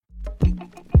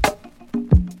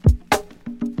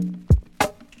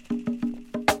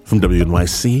From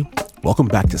WNYC, welcome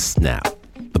back to Snap,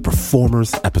 the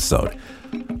Performers episode.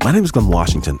 My name is Glenn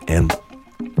Washington, and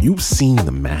you've seen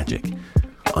the magic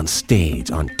on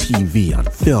stage, on TV, on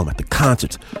film, at the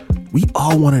concerts. We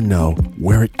all want to know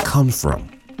where it comes from.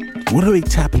 What are they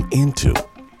tapping into?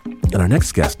 And our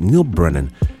next guest, Neal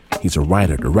Brennan, he's a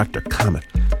writer, director, comic.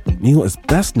 Neal is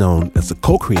best known as the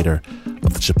co-creator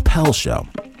of the Chappelle Show.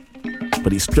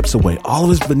 But he strips away all of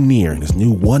his veneer in his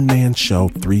new one-man show,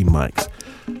 3 Mics.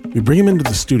 We bring him into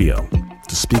the studio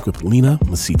to speak with Lina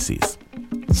Misitzis.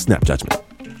 Snap judgment.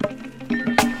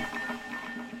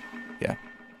 Yeah.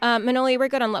 Manoli, we're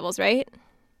good on levels, right?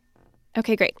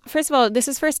 Okay, great. First of all, this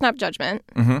is for Snap Judgment.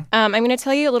 Mm-hmm. I'm going to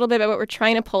tell you a little bit about what we're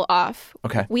trying to pull off.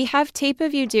 Okay. We have tape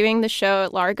of you doing the show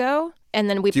at Largo, and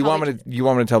then we. You want me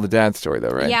to tell the dad story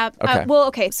though, right? Yeah.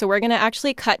 Okay. So we're going to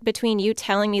actually cut between you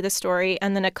telling me the story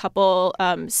and then a couple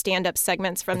stand-up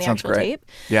segments from the actual tape.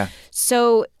 Yeah.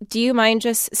 So, do you mind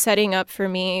just setting up for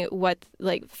me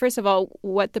first of all,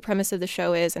 what the premise of the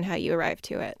show is and how you arrived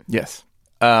to it? Yes.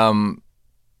 My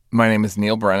name is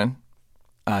Neal Brennan.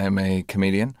 I am a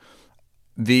comedian.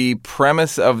 The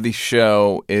premise of the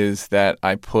show is that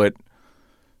I put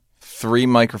 3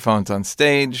 microphones on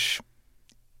stage,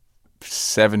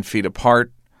 7 feet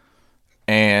apart,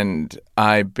 and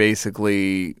I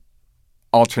basically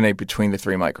alternate between the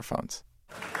 3 microphones.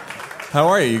 How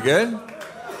are you? You good? All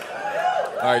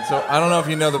right, so I don't know if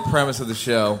you know the premise of the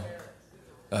show.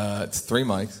 It's 3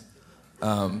 mics.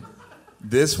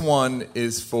 This one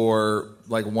is for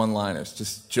like one-liners,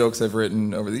 just jokes I've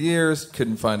written over the years.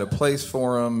 Couldn't find a place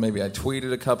for them. Maybe I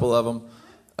tweeted a couple of them.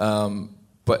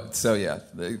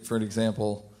 For an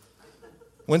example,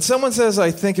 when someone says,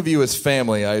 "I think of you as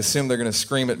family," I assume they're going to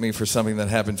scream at me for something that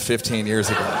happened 15 years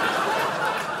ago.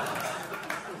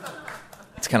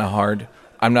 It's kind of hard.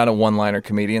 I'm not a one-liner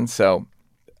comedian, so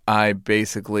I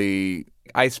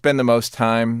spend the most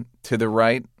time to the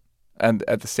right and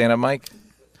at the stand-up mic.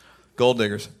 Gold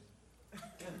diggers.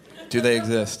 Do they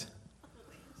exist?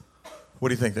 What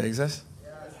do you think? They exist?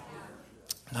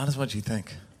 Not as much as you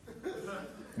think. You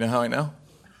know how I know?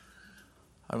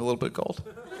 I have a little bit of gold.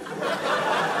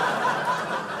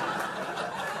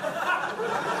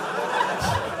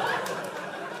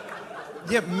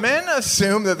 Yeah, men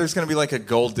assume that there's going to be like a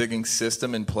gold-digging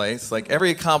system in place. Like every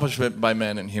accomplishment by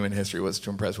men in human history was to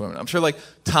impress women. I'm sure like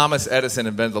Thomas Edison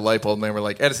invented the light bulb and they were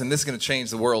like, "Edison, this is going to change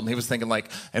the world." And he was thinking like,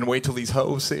 "And wait till these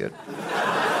hoes see it."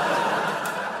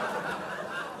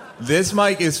 This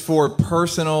mic is for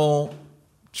personal,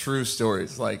 true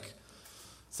stories. Like,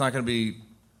 it's not going to be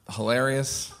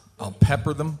hilarious. I'll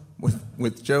pepper them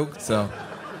with jokes. So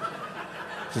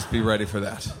just be ready for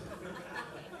that.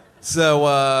 So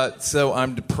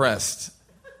I'm depressed.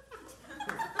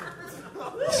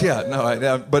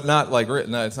 Yeah, but not like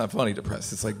written. No, it's not funny.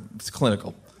 Depressed. It's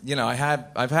clinical. You know,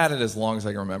 I've had it as long as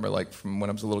I can remember. Like from when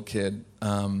I was a little kid.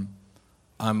 I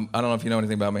don't know if you know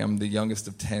anything about me. I'm the youngest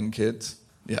of 10 kids.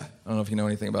 Yeah, I don't know if you know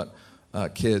anything about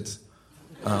kids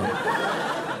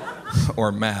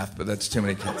or math, but that's too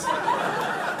many kids.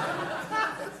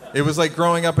 It was like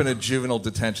growing up in a juvenile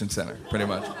detention center, pretty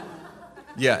much.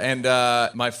 Yeah, and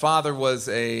my father was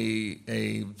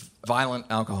a violent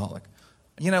alcoholic.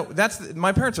 You know,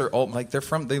 my parents are old. Like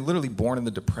they literally born in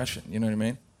the Depression. You know what I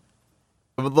mean?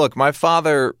 But look, my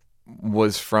father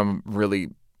was from really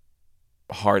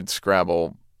hard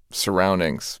scrabble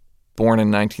surroundings. Born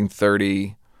in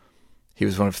 1930, he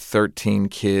was one of 13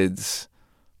 kids.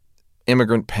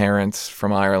 Immigrant parents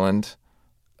from Ireland.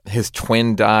 His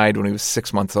twin died when he was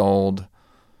 6 months old.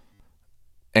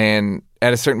 And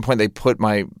at a certain point, they put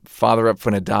my father up for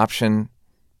an adoption.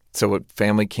 So a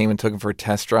family came and took him for a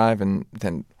test drive and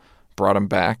then brought him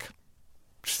back.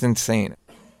 Just insane.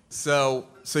 So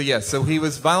he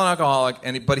was violent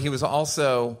alcoholic, but he was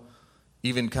also,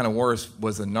 even kind of worse,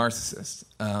 was a narcissist.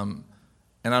 And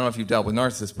I don't know if you've dealt with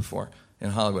narcissists before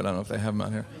in Hollywood. I don't know if they have them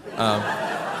out here.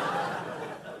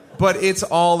 But it's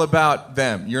all about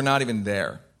them. You're not even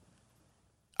there.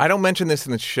 I don't mention this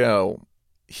in the show.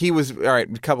 He was, all right,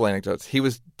 a couple anecdotes. He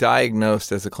was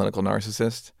diagnosed as a clinical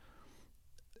narcissist.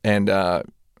 And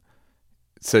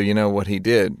so you know what he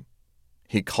did?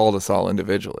 He called us all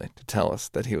individually to tell us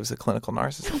that he was a clinical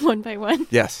narcissist. One by one?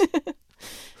 Yes.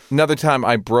 Another time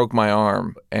I broke my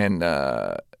arm and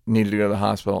needed to go to the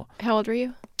hospital. How old were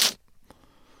you?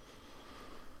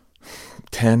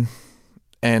 10.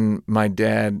 And my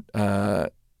dad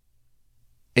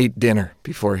ate dinner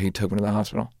before he took me to the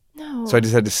hospital. No. So I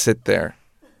just had to sit there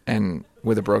and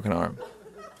with a broken arm.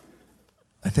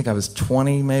 I think I was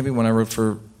 20 maybe when I wrote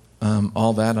for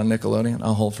All That on Nickelodeon.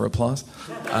 I'll hold for applause.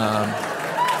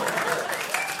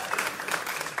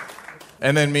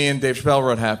 And then me and Dave Chappelle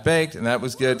wrote Half Baked, and that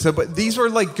was good. So, but these were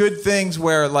like good things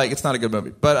where like it's not a good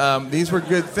movie, but these were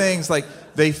good things. Like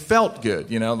they felt good,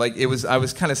 you know. Like it was. I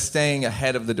was kind of staying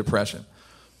ahead of the depression,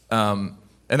 and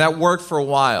that worked for a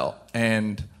while.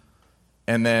 And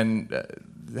then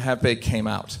Half Baked came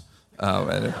out,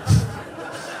 and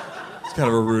it's kind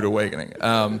of a rude awakening.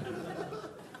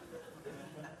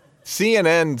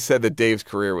 CNN said that Dave's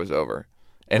career was over,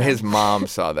 and his mom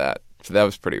saw that, so that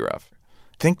was pretty rough.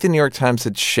 I think the New York Times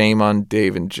said shame on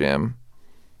Dave and Jim.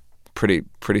 Pretty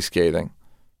scathing.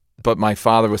 But my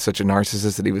father was such a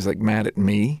narcissist that he was like mad at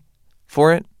me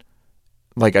for it.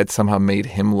 Like I'd somehow made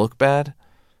him look bad.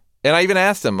 And I even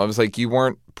asked him, I was like, you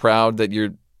weren't proud that your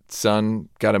son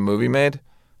got a movie made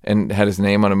and had his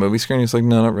name on a movie screen? He's like,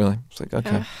 no, not really. I was like,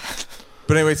 okay.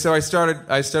 But anyway, so I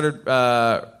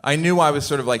knew I was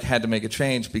sort of like had to make a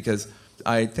change because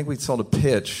I think we sold a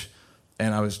pitch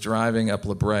and I was driving up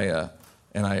La Brea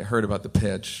and I heard about the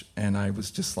pitch, and I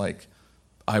was just like,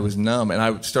 I was numb, and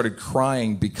I started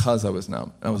crying because I was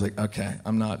numb. And I was like, okay,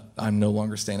 I'm no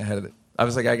longer staying ahead of it. I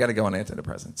was like, I got to go on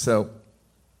antidepressants. So,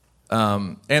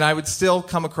 and I would still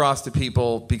come across to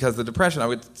people, because of the depression, I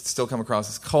would still come across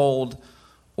as cold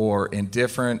or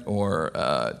indifferent or,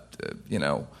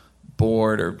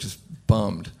 bored or just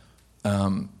bummed.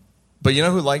 But you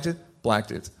know who liked it? Black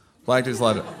dudes. Black dudes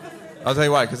loved it. I'll tell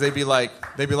you why, because they'd be like,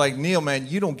 Neal, man,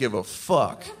 you don't give a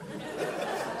fuck.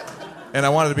 And I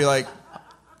wanted to be like,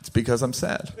 it's because I'm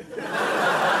sad.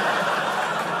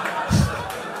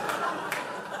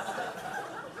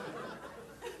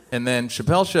 And then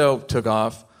Chappelle Show took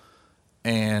off,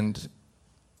 and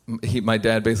my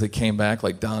dad basically came back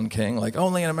like Don King, like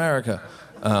only in America.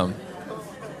 But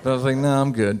I was like, no,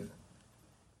 I'm good.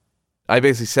 I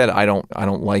basically said, I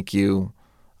don't like you.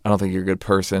 I don't think you're a good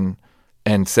person.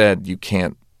 And said, you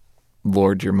can't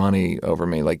lord your money over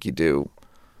me like you do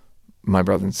my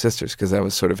brothers and sisters, because that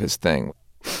was sort of his thing.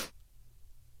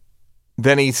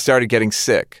 Then he started getting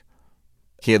sick.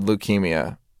 He had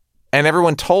leukemia. And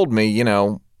everyone told me, you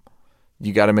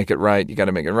got to make it right. You got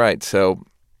to make it right. So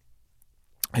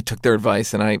I took their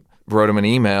advice and I wrote him an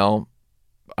email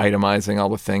itemizing all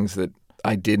the things that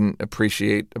I didn't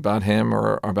appreciate about him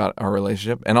or about our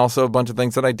relationship, and also a bunch of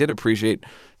things that I did appreciate.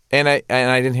 And I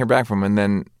didn't hear back from him.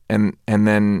 And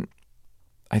then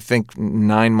I think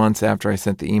 9 months after I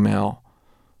sent the email,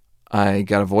 I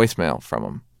got a voicemail from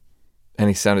him. And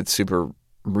he sounded super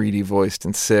reedy voiced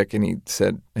and sick. And he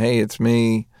said, hey, it's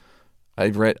me.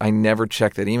 I never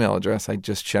checked that email address. I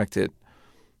just checked it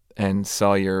and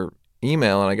saw your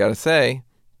email. And I got to say,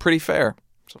 pretty fair.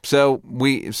 So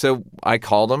I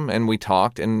called him and we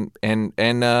talked and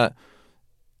there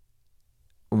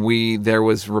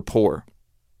was rapport.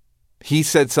 He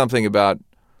said something about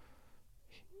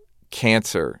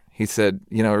cancer. He said,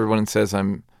 everyone says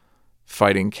I'm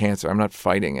fighting cancer. I'm not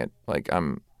fighting it. Like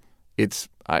it's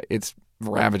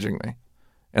ravaging me.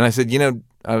 And I said,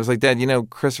 I was like, Dad,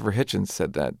 Christopher Hitchens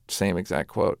said that same exact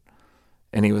quote.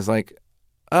 And he was like,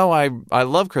 oh, I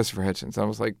love Christopher Hitchens. I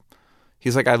was like,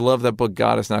 he's like, I love that book,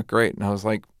 God Is Not Great. And I was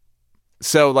like,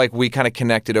 so like we kind of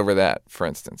connected over that, for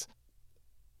instance.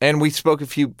 And we spoke a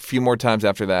few more times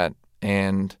after that.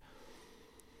 And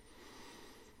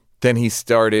then he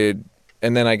started,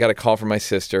 and then I got a call from my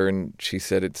sister, and she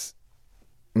said, it's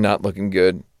not looking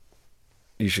good.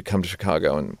 You should come to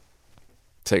Chicago and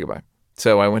say goodbye.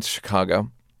 So I went to Chicago,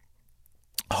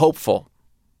 hopeful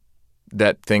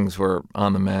that things were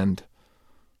on the mend.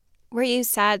 Were you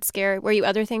sad, scared? Were you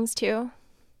other things too?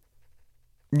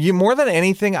 More than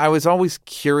anything, I was always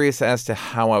curious as to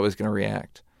how I was going to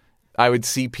react. I would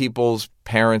see people's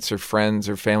parents or friends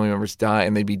or family members die,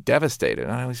 and they'd be devastated.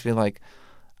 And I always feel like,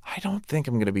 I don't think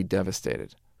I'm going to be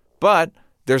devastated. But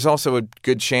there's also a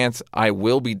good chance I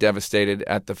will be devastated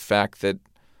at the fact that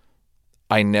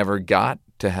I never got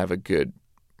to have a good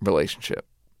relationship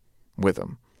with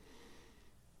him.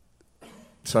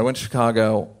 So I went to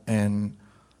Chicago and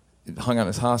hung out in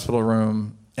his hospital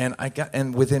room, and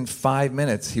within 5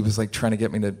 minutes he was like trying to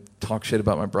get me to talk shit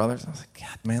about my brothers. I was like,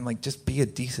 God, man, like just be a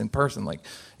decent person. Like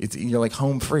you're like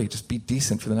home free. Just be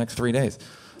decent for the next 3 days.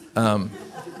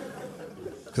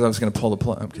 Because I was going to pull the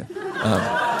plug. I'm kidding.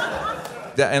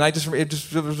 And it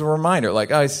just was a reminder,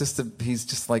 like, oh, he's a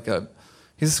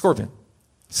scorpion.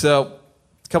 So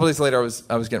a couple days later,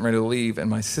 I was getting ready to leave, and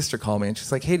my sister called me, and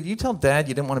she's like, hey, did you tell Dad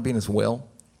you didn't want to be in his will?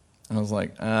 And I was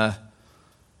like,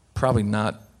 probably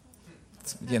not.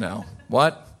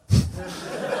 What?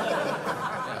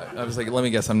 I was like, let me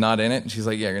guess, I'm not in it? And she's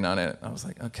like, yeah, you're not in it. I was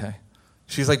like, okay.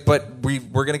 She's like, but we're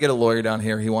going to get a lawyer down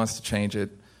here. He wants to change it.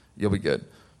 You'll be good.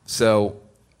 So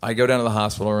I go down to the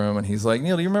hospital room, and he's like,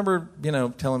 Neal, do you remember,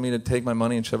 telling me to take my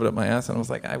money and shove it up my ass? And I was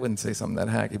like, I wouldn't say something that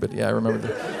hacky, but yeah, I remember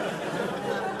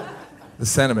the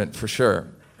sentiment for sure.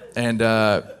 And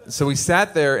so we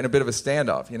sat there in a bit of a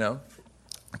standoff,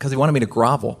 because he wanted me to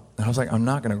grovel. And I was like, I'm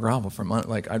not going to grovel for money.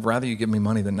 Like, I'd rather you give me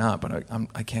money than not, but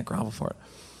I can't grovel for it.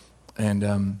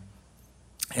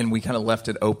 And we kind of left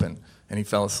it open, and he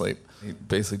fell asleep. He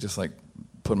basically just like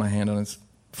put my hand on his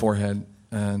forehead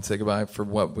and say goodbye for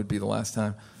what would be the last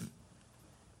time.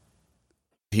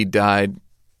 He died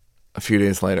a few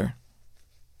days later.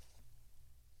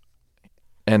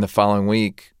 And the following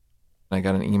week, I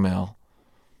got an email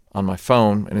on my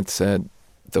phone, and it said,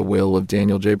 "The will of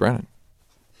Daniel J. Brennan."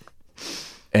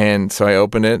 And so I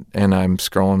opened it, and I'm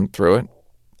scrolling through it,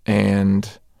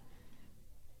 and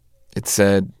it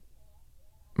said,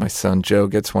 my son Joe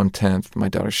gets 1/10, my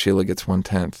daughter Sheila gets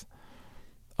 1/10,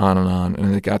 on.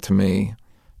 And it got to me,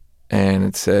 and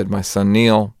it said, my son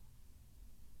Neal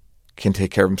can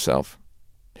take care of himself.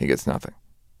 He gets nothing.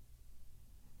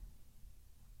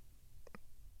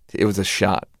 It was a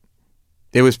shot.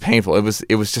 It was painful.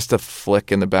 It was just a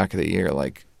flick in the back of the ear,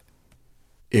 like,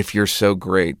 if you're so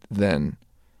great, then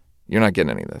you're not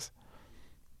getting any of this.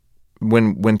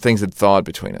 When things had thawed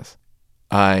between us,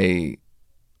 I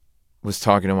was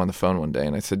talking to him on the phone one day,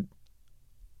 and I said,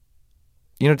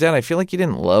 Dad, I feel like you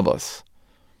didn't love us.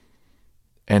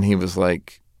 And he was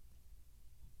like,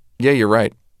 yeah, you're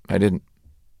right. I didn't.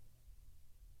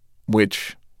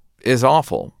 Which is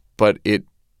awful, but it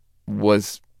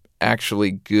was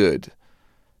actually good,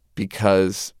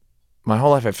 because my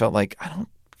whole life I felt like, I don't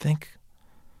think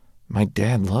my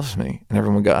dad loves me. And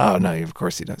everyone would go, oh, no, of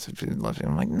course he does. If he loves me.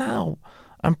 I'm like, no,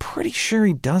 I'm pretty sure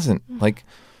he doesn't. Like,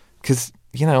 because,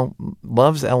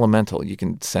 love's elemental. You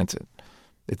can sense it.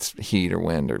 It's heat or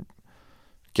wind or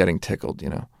getting tickled,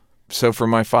 So for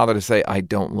my father to say, I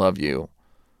don't love you,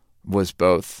 was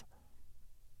both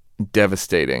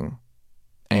devastating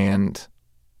and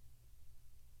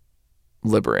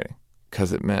liberating,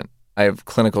 because it meant I have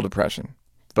clinical depression,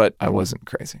 but I wasn't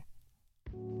crazy.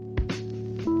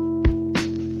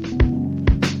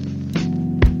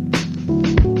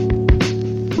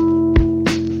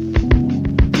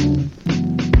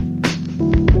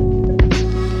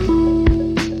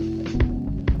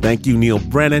 Thank you, Neal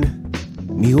Brennan.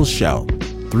 Neal's show,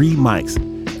 3 Mics.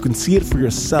 You can see it for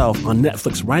yourself on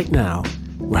Netflix right now.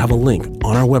 We'll have a link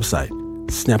on our website,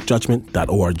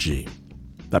 snapjudgment.org.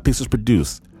 That piece was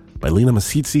produced by Lina,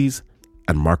 Misitzis,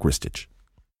 and Mark Ristich.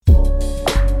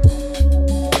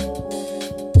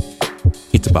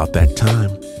 It's about that time.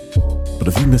 But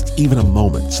if you missed even a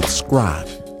moment, subscribe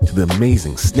to the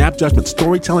amazing Snap Judgment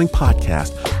Storytelling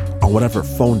Podcast on whatever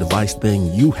phone device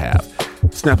thing you have.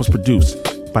 Snap was produced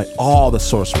by all the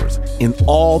sorcerers in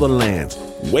all the lands.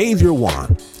 Wave your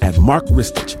wand at Mark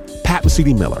Ristich, Pat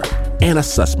Mesiti-Miller, Anna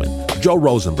Sussman, Joe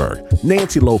Rosenberg,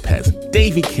 Nancy Lopez,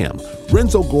 Davey Kim,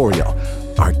 Renzo Gorio,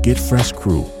 our Get Fresh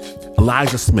crew,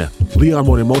 Elijah Smith, Leon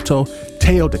Morimoto,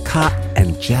 Teo Ducat,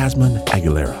 and Jasmine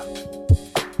Aguilera.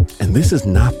 And this is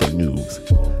not the news.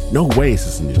 No way is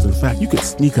this news. In fact, you could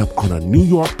sneak up on a New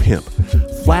York pimp,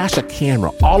 flash a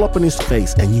camera all up in his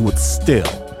face, and you would still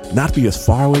not be as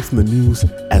far away from the news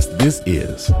as this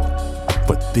is.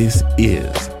 But this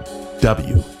is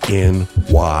WNYC.